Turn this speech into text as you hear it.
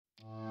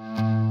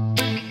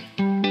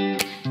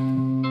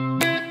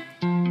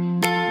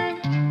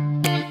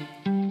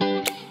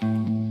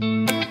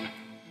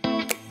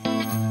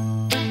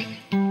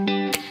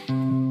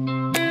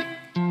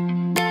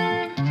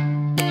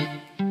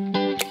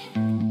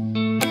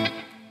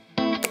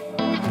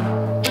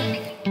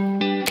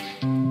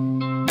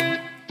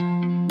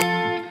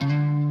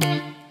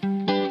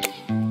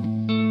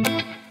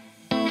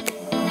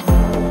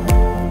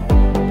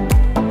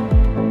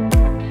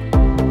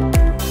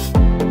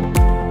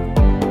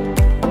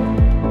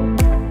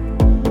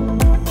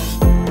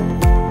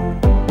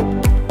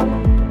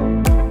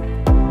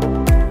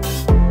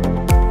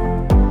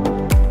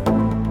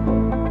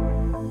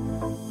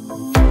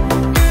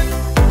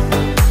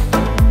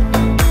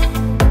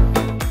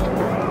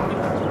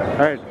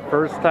Alright,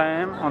 first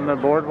time on the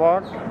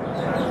boardwalk,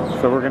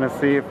 so we're going to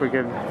see if we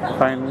can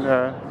find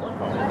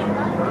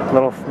a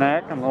little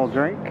snack and a little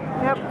drink.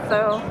 Yep,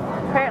 so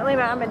apparently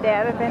Mom and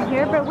Dad have been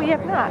here, but we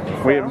have not.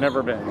 So we have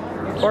never been.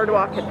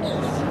 Boardwalk it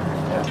is.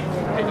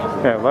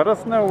 Yeah, let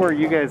us know where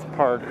you guys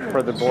parked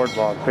for the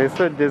boardwalk. They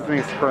said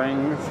Disney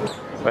Springs,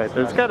 but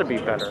there's got to be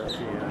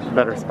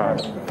better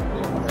spots.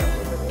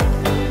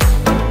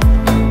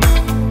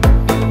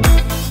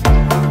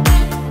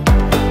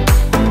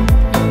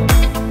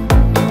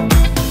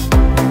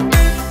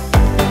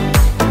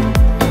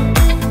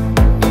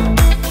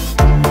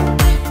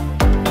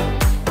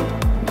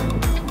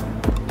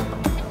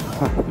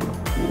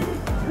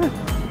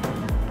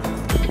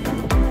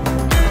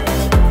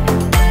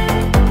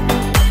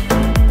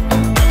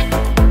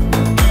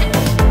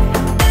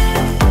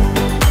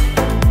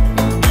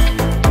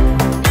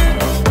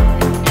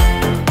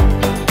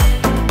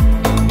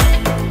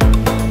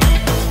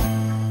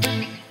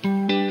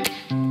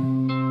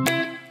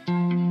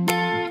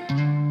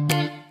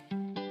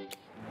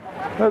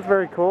 That's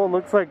very cool. It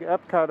looks like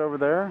Epcot over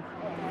there.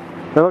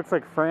 That looks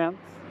like France.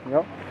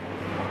 Yep.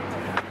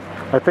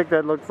 I think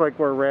that looks like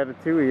where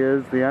Ratatouille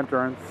is, the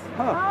entrance.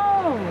 Huh.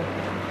 Oh!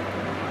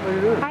 What are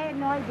you doing? I had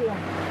no idea.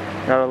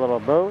 Got a little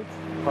boat.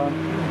 Fun.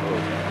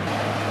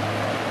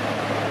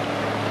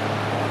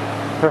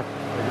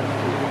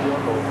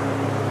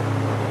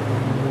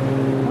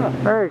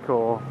 Very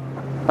cool.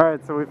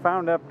 Alright, so we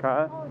found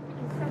Epcot.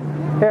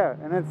 Yeah,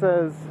 and it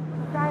says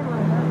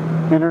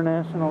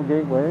International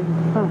Gateway.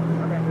 Huh.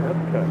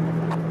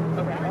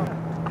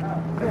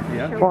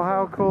 Well,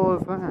 how cool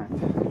is that?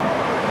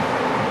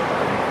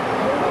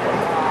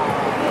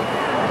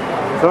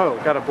 So,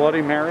 got a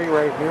Bloody Mary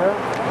right here,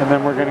 and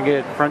then we're gonna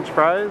get French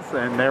fries,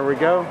 and there we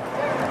go.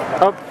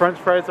 Oh, French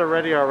fries are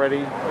ready already.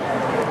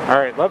 All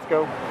right, let's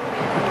go.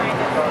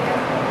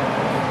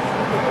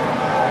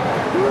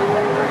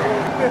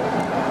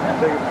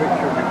 Take a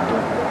picture.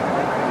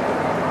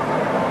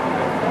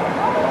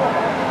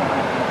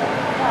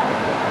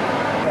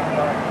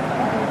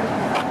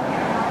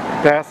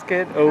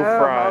 Basket o'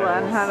 fries. Hold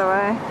on, how do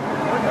I?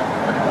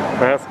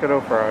 Basket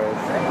o' fries.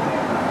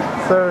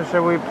 So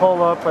should we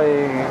pull up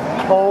a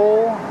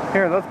poll?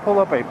 Here, let's pull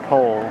up a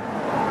poll.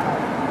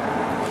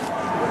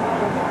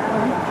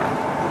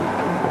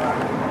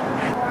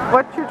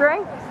 What's your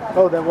drink?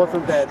 Oh, that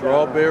wasn't that.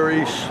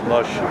 Strawberry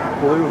slush.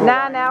 Blue.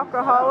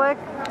 Non-alcoholic?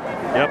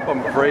 Yep,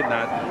 I'm afraid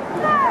not.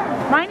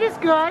 Mine is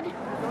good.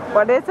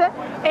 What is it?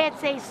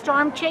 It's a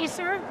storm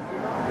chaser.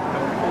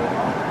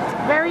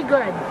 Very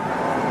good.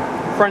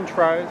 French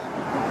fries.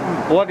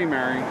 Bloody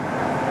Mary.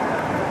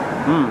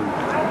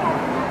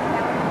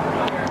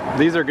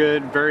 These are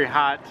good, very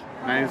hot,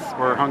 nice,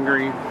 we're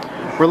hungry.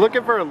 We're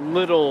looking for a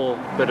little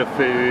bit of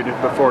food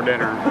before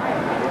dinner.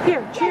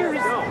 Here,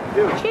 cheers.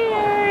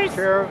 Cheers.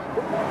 Cheers.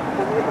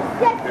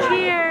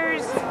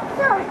 Cheers.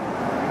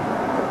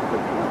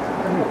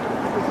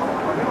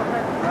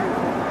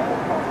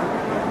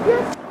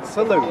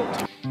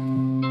 Salute.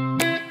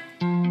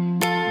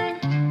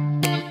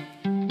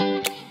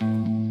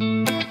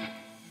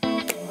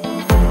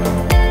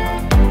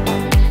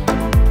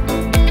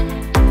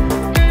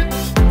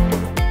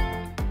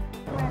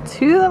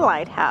 To the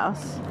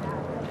lighthouse.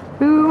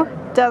 Who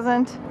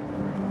doesn't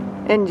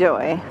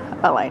enjoy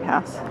a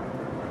lighthouse?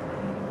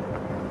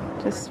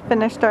 Just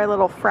finished our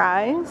little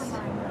fries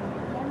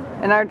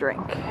and our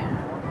drink.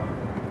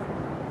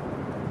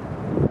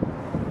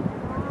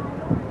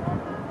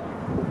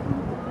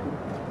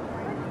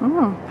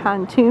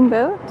 Pontoon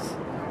boats.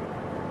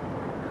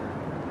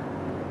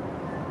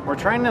 We're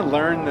trying to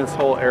learn this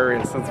whole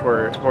area since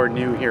we're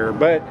new here,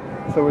 but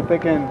so we're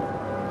thinking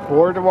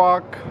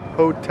Boardwalk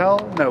Hotel?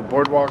 No,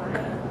 Boardwalk,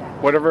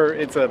 whatever,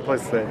 it's a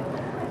place that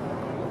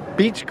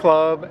Beach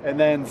Club and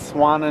then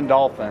Swan and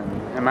Dolphin.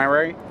 Am I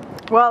right?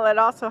 Well, it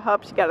also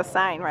helps you got a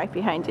sign right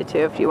behind you too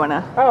if you want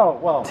to. Oh,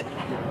 well.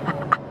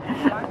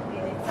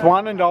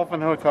 Swan and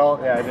Dolphin Hotel.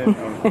 Yeah, I didn't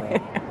know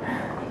that.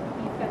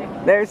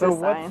 There's So a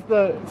sign.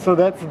 so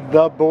that's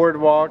the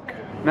Boardwalk,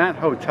 not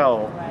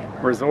hotel,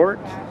 resort?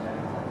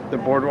 The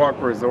Boardwalk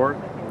Resort?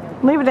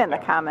 Leave it in the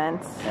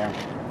comments. Yeah.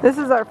 This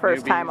is our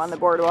first time on the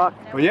boardwalk.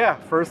 Well, yeah,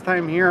 first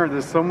time here.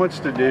 There's so much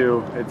to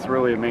do. It's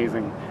really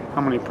amazing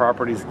how many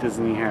properties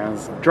Disney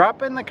has.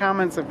 Drop in the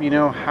comments if you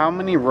know how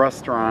many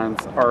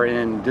restaurants are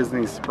in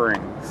Disney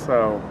Springs.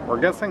 So we're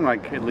guessing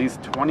like at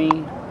least 20.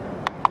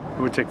 It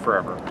would take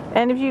forever.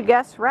 And if you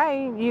guess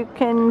right, you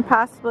can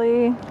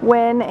possibly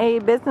win a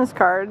business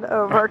card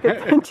of our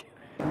convention.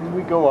 Can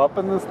we go up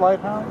in this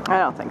lighthouse? I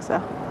don't think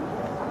so.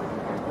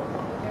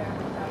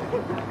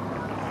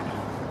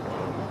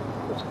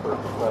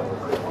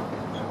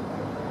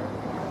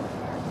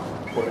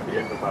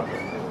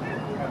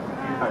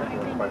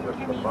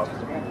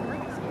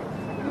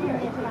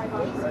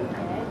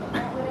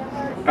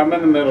 I'm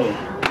in the middle.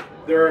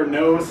 There are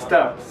no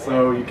steps,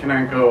 so you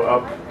cannot go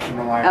up in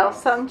the El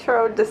lighthouse.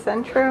 Centro de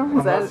Centro? Is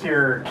Unless that...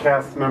 you're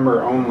cast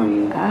member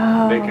only,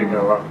 they could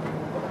go up.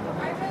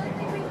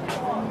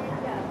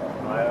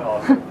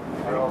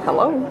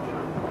 Hello?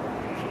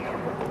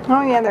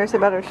 Oh yeah, there's a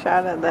better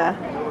shot of the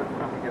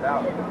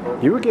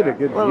You would get a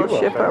good little view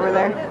ship up over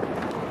there.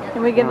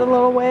 Can we get a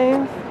little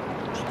wave?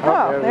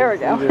 Oh, there we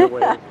go.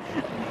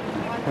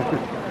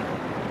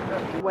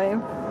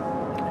 Wave.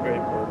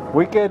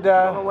 We could,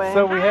 away.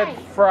 so we had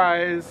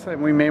fries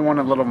and we may want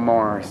a little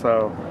more,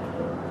 so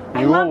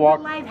I you will love walk.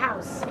 the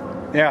lighthouse.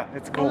 Yeah,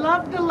 it's I cool.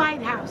 love the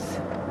lighthouse.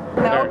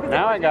 No, There, 'cause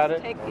now would I got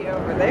just it. Take you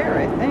over there,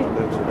 I think.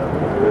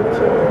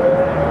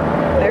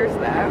 There's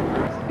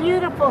that.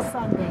 Beautiful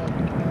Sunday.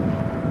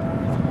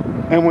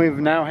 And we've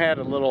now had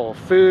a little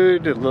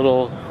food, a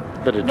little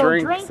bit of Little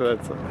drink, drink. so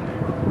it's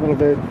a little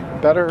bit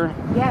better.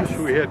 Yes.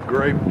 We had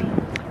grape.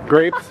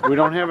 Grapes, we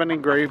don't have any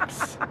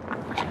grapes.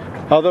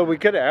 Although we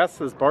could ask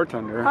this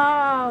bartender.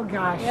 Oh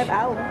gosh.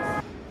 Well,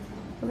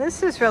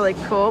 this is really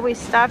cool. We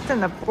stopped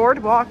in the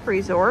Boardwalk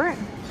Resort.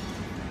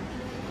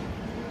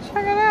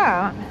 Check it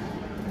out.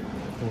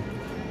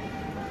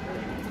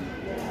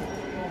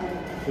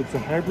 It's a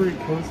hybrid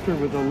coaster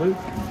with a loop.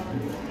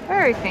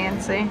 Very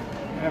fancy.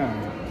 Yeah.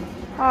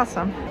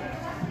 Awesome.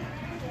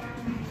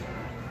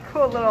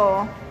 Cool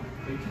little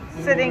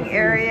sitting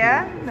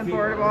area in the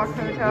Boardwalk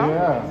Hotel.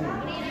 Yeah.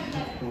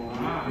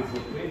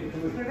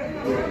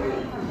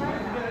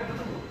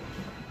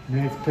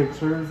 Nice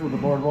pictures of the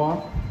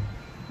boardwalk.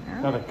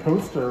 Got a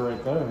coaster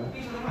right there.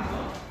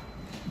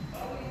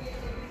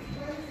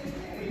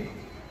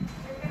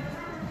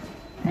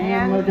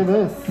 And look at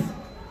this.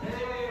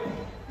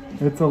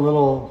 It's a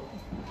little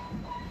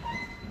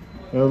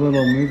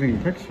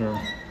moving picture.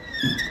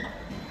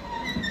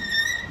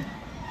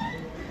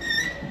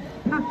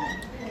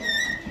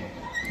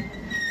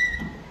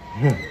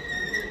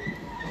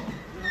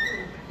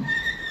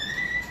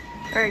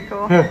 Very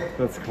cool.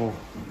 That's cool.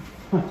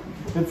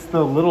 It's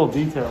the little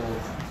details.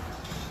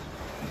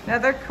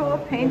 Another cool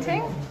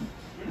painting.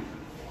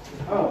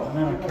 Oh, and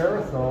then a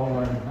carousel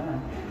right in that.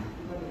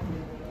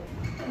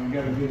 And we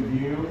got a good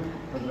view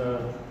of the,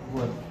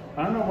 what,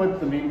 I don't know what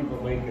the name of the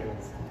lake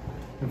is.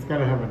 It's got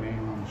to have a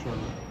name, I'm sure.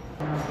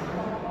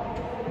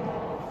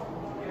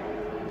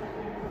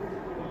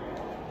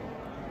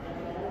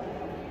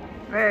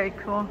 Very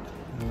cool.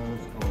 Yeah,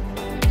 that's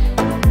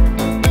cool.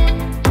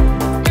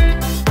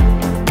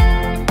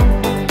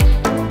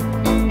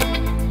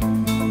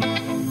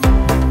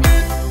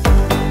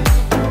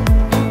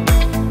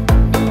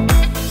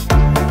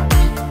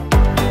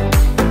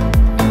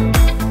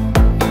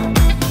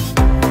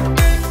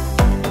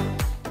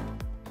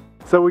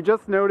 So we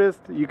just noticed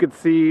you could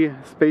see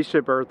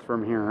Spaceship Earth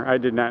from here. I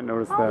did not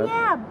notice Oh that.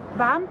 yeah,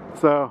 Bob.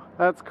 So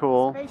that's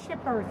cool. Spaceship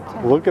Earth.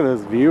 Look at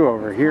this view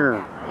over here.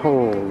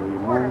 Holy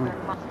moly.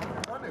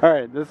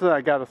 Alright, this is,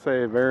 I gotta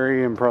say,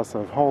 very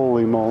impressive.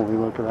 Holy moly,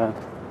 look at that.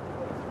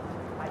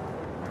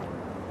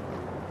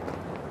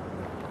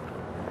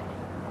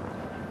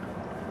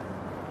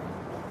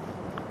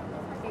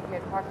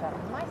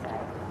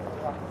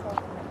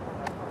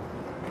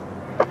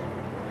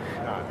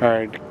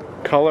 Alright,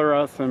 color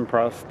us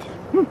impressed.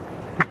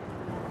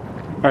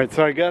 Alright,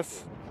 so I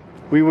guess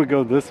we would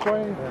go this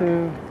way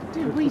to...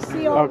 Did we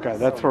see all Okay,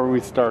 that's where we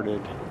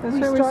started. That's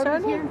where we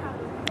started? here?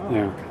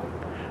 Yeah.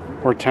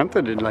 We're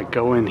tempted to like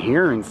go in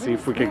here and see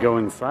if we could go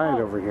inside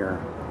over here.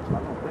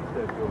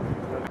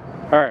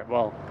 Alright,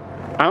 well,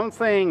 I'm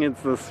saying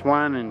it's the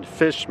Swan and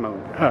Fish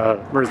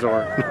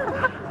Resort.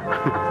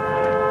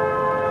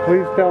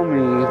 Please tell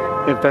me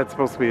if that's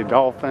supposed to be a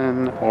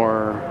dolphin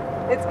or...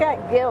 It's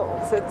got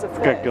gills. It's a fish.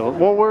 It's got gills.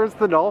 Well, where's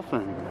the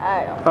dolphin?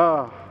 I don't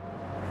know.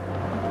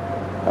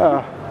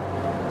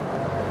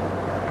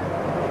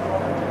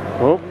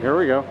 Oh, here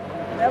we go.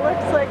 That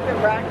looks like the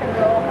Rock and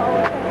Roll Hall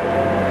of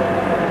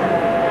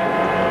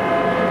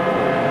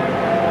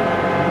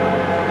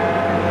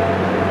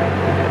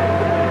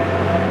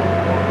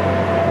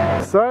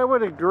Fame. So I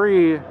would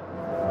agree,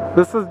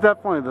 this is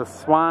definitely the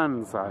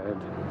Swan side.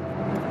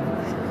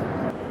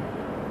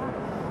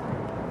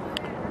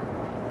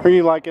 Are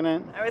you liking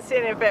it? I was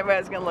seeing if anybody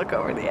was going to look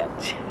over the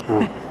edge.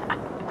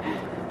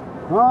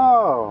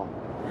 Oh.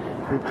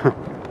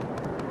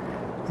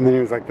 And then he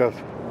was like this.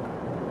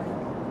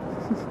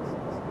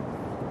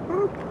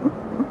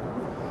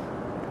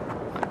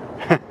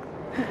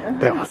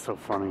 That was so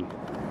funny.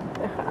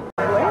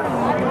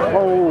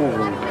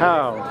 Holy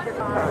cow.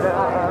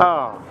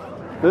 Oh,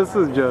 this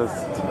is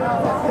just,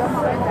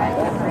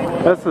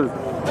 this is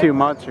too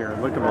much here.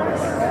 Look at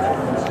this.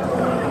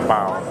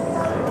 Wow.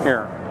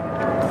 Here.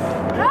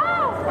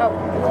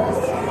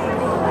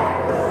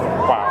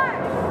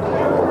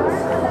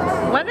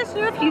 Wow. Let us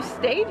know if you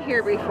stayed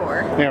here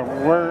before. Yeah,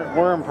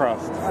 we're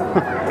impressed.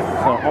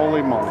 So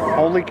holy moly.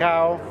 Holy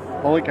cow.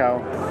 Holy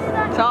cow.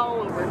 It's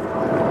all over.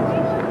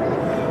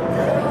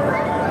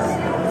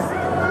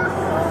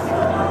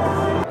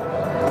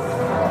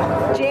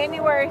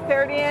 January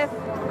 30th,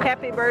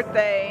 happy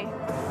birthday,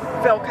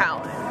 Phil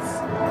Collins.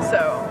 So,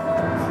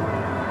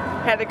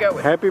 had to go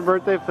with Happy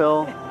birthday,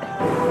 Phil.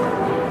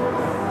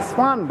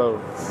 Swan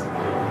boats.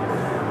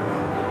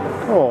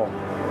 Cool.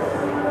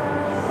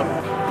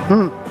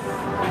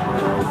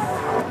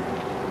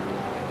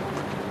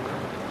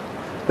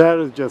 That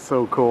is just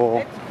so cool.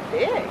 It's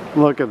big.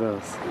 Look at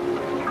this.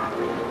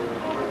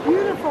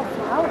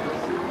 beautiful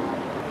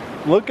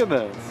flowers. Look at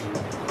this.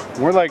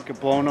 We're like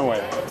blown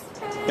away,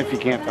 if you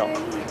can't tell.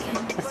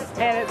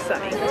 And it's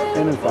sunny.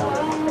 And it's on.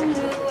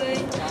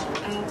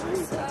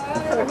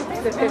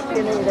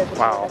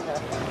 Wow.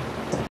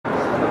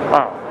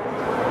 Wow.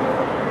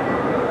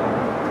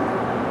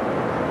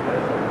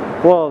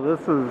 Well, this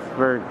is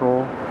very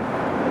cool.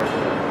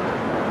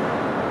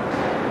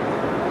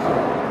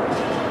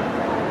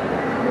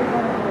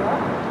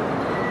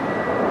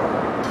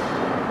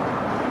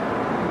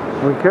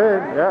 We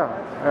could, yeah.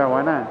 Yeah,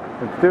 why not?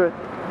 Let's do it.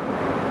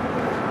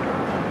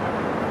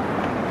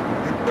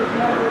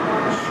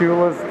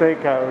 Shula's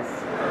Steakhouse.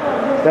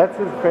 That's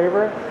his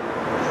favorite?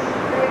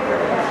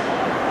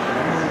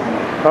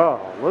 Oh,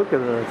 look at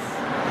this.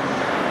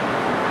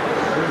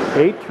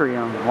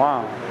 Atrium,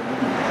 wow.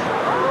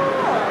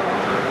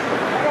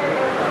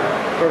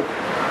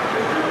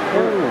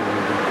 Holy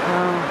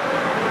cow.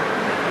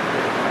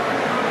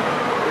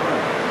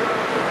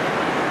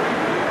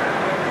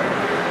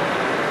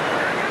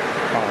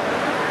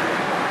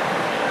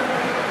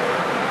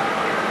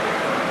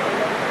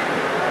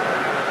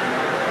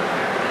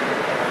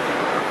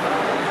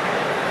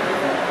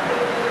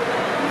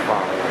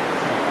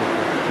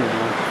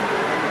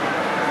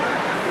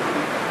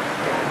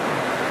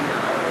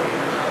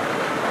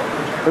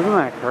 Isn't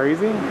that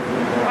crazy?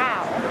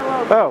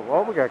 Wow. Oh,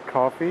 well, we got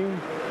coffee.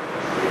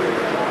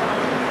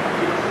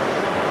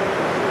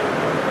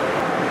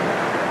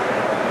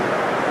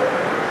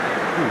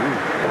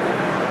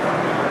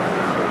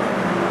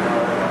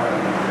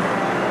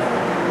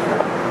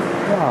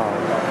 Wow.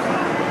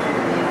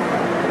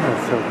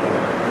 That's so cool.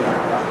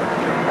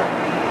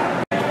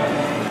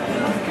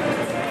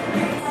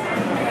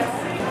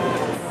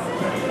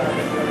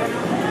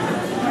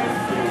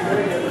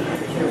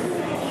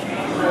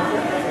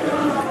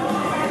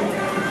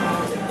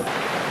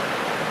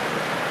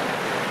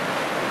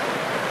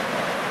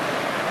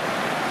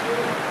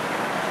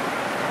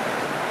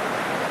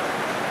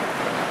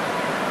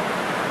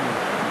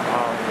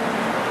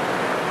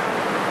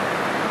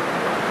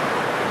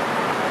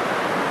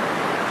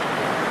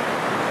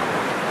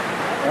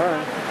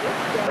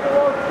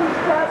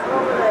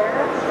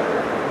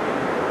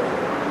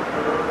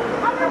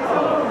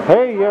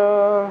 Hey, I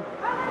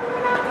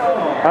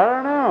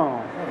don't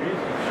know.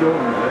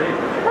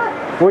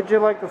 Would you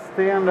like to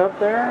stand up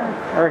there?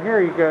 Or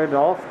here you could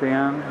all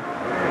stand.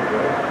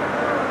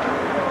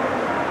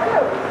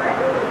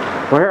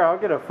 Well, here, I'll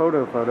get a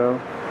photo.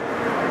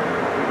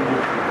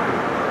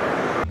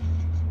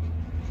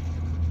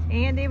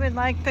 Andy would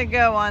like to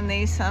go on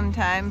these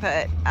sometime,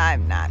 but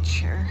I'm not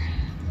sure.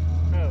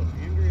 Oh,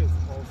 Andrea's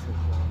also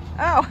going.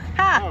 Oh,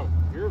 ha! Oh,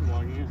 you're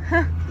vlogging.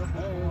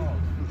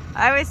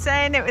 I was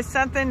saying it was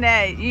something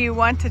that you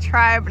want to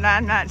try, but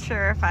I'm not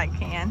sure if I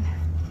can.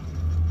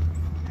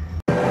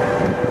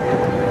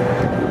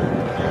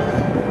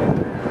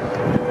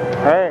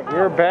 Alright,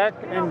 we're back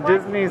in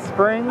Disney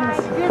Springs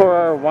for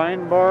our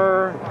Wine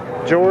Bar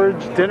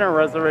George dinner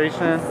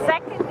reservation.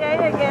 Second day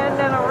again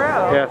in a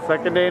row. Yeah,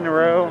 second day in a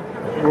row.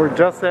 We're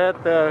just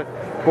at the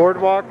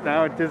Boardwalk,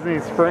 now at Disney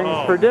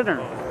Springs for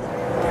dinner.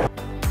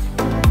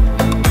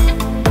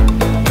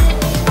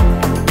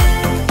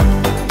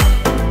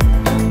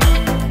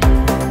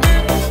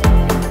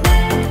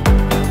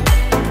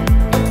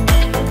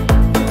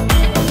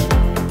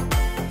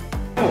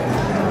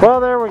 Well,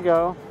 there we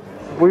go.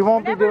 We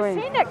won't be doing...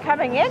 Never seen it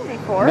coming in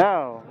before.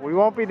 No, we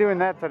won't be doing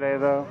that today,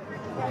 though.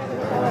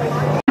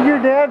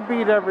 Your dad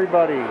beat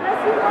everybody.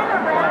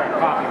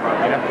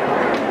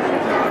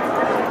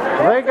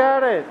 They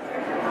got it.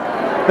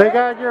 They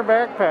got your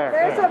backpack.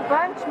 There's a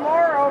bunch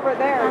more over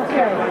there.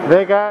 Okay.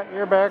 They got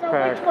your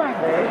backpack. Which one?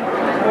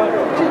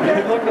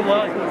 They look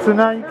alike. So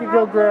now you can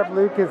go grab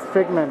Lucas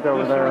Figment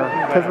over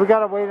there. Because we got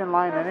to wait in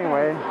line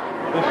anyway.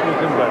 This was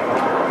in back.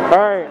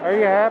 Alright, are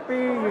you happy?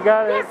 You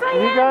got it? Yes, I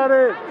You am. got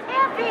it? I'm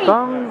happy.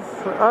 Thumbs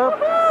up.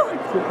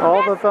 Woohoo!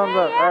 All the Best thumbs day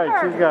up. Alright,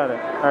 ever. she's got it.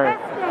 Alright.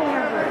 Best day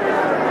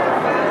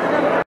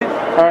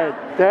ever. Alright,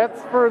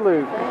 that's for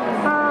Luke.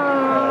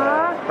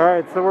 Aww.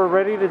 Alright, so we're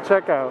ready to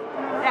check out.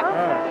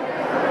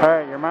 Okay.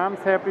 Alright, your mom's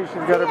happy she's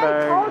got her I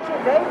bag. told you,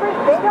 they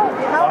don't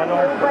tell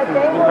you, but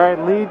they will. Alright,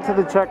 lead to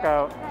the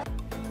checkout.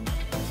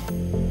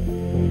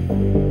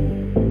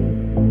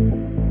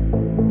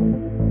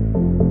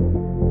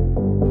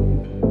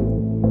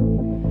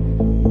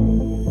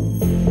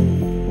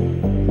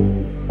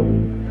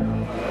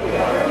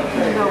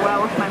 Go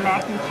well with my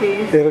mac and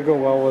cheese. It'll go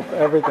well with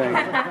everything.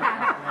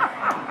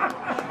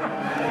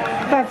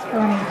 That's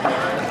funny.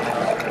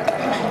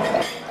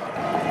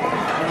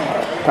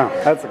 Oh,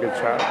 that's a good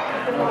shot.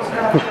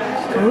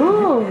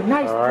 Ooh,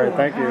 nice. Alright, pour.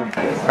 thank you.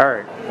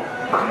 Alright.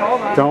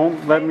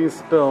 Don't let me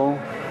spill.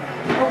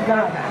 Oh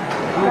God.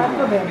 God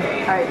forbid.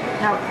 All right,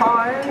 now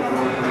pause.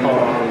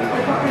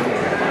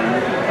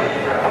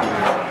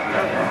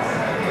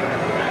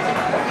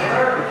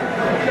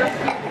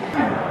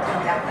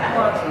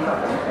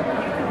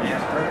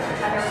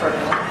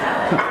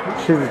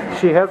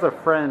 She has a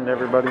friend,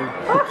 everybody.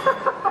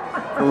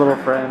 A little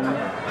friend.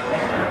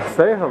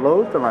 Say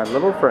hello to my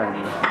little friend.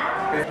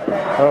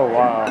 Oh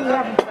wow. You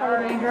have a color,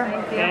 Andrea?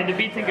 And the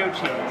beets and goat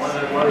cheese.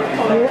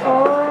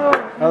 Oh,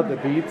 Oh, the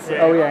beets.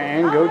 Oh yeah,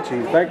 and goat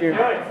cheese. Thank you.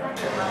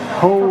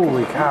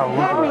 Holy cow! Look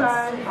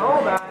at this.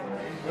 Hold on.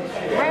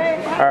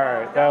 All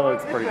right, that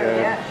looks pretty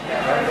good.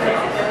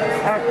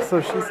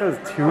 So she says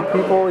 2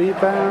 people eat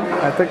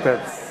that. I think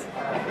that's.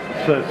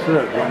 That's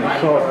it. When you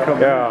saw it come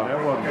Yeah. in,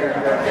 that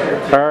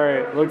wasn't. All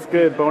right, looks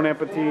good. Bon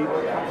appetit.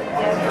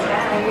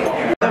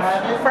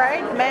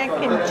 Fried mac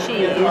and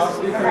cheese.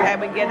 I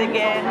would get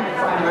again.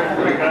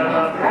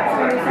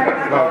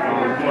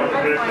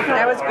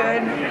 That was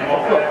good.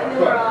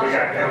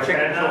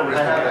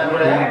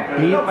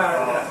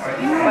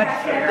 But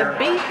the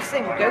beets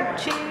and goat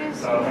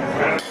cheese, I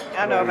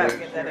don't know if I would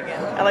get that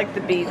again. I like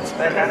the beets,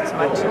 but not as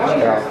much.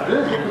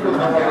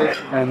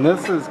 Yeah. And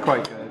this is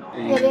quite good.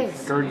 It is.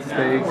 Skirt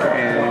steak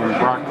and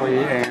broccoli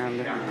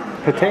and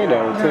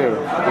potato too.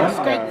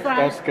 Steak fries.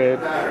 That's good.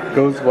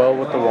 Goes well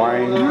with the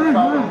wine.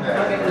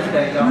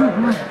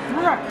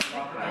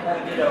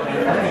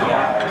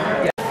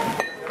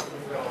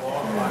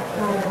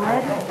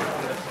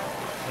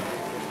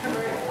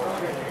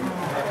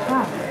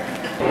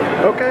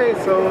 Okay,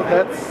 so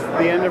that's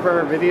the end of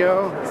our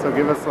video. So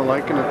give us a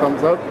like and a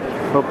thumbs up.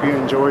 Hope you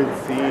enjoyed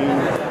seeing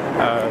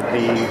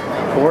the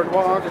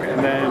boardwalk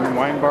and then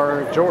wine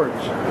bar George.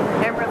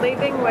 And we're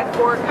leaving with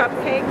 4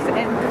 cupcakes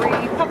and 3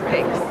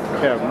 cupcakes.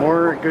 Yeah,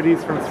 more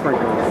goodies from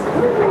Sprinkles.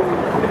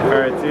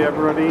 Alright, see you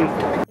everybody.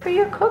 For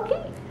your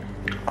cookie?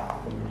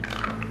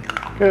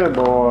 Good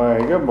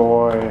boy, good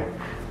boy.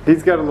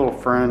 He's got a little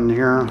friend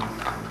here.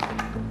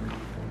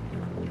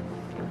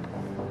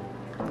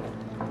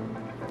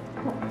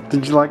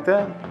 Did you like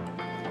that?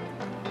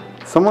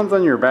 Someone's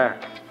on your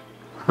back.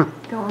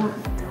 Don't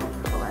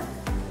pull it.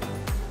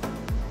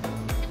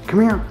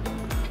 Come here.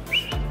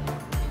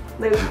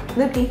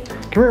 Lukey.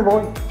 Come here,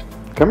 boy.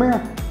 Come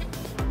here.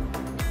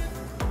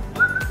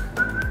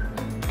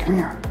 Come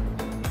here.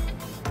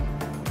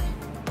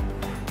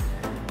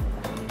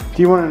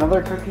 Do you want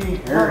another cookie?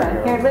 Here, Hold on. you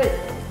go. Here, Luke.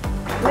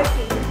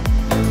 Lukey.